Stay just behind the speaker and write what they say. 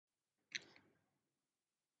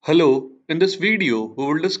Hello, in this video we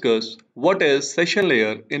will discuss what is session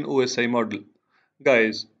layer in OSI model.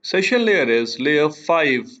 Guys, session layer is layer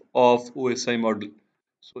 5 of OSI model.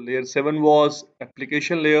 So layer 7 was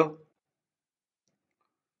application layer,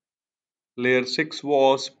 layer 6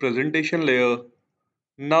 was presentation layer,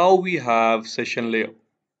 now we have session layer.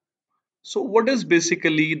 So what is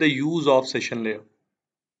basically the use of session layer?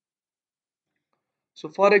 So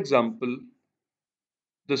for example,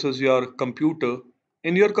 this is your computer.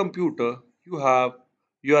 In your computer, you have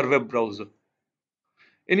your web browser.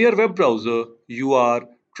 In your web browser, you are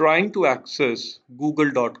trying to access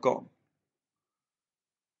google.com.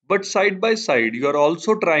 But side by side, you are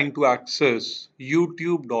also trying to access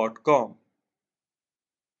youtube.com.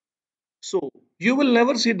 So you will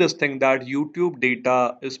never see this thing that YouTube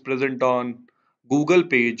data is present on Google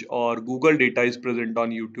page or Google data is present on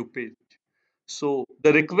YouTube page. So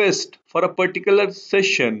the request for a particular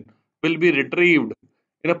session will be retrieved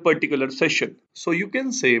in a particular session. So you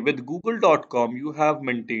can say with google.com you have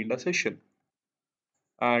maintained a session,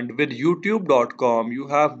 and with youtube.com you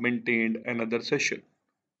have maintained another session.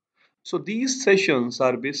 So these sessions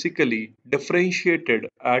are basically differentiated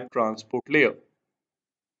at transport layer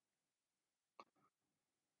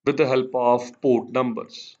with the help of port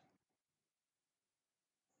numbers.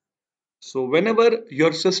 So whenever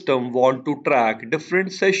your system want to track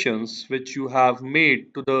different sessions which you have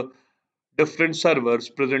made to the different servers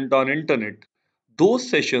present on internet, those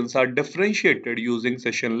sessions are differentiated using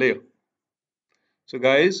session layer. So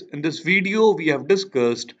guys, in this video we have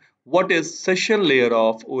discussed what is session layer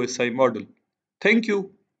of OSI model. Thank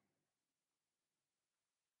you.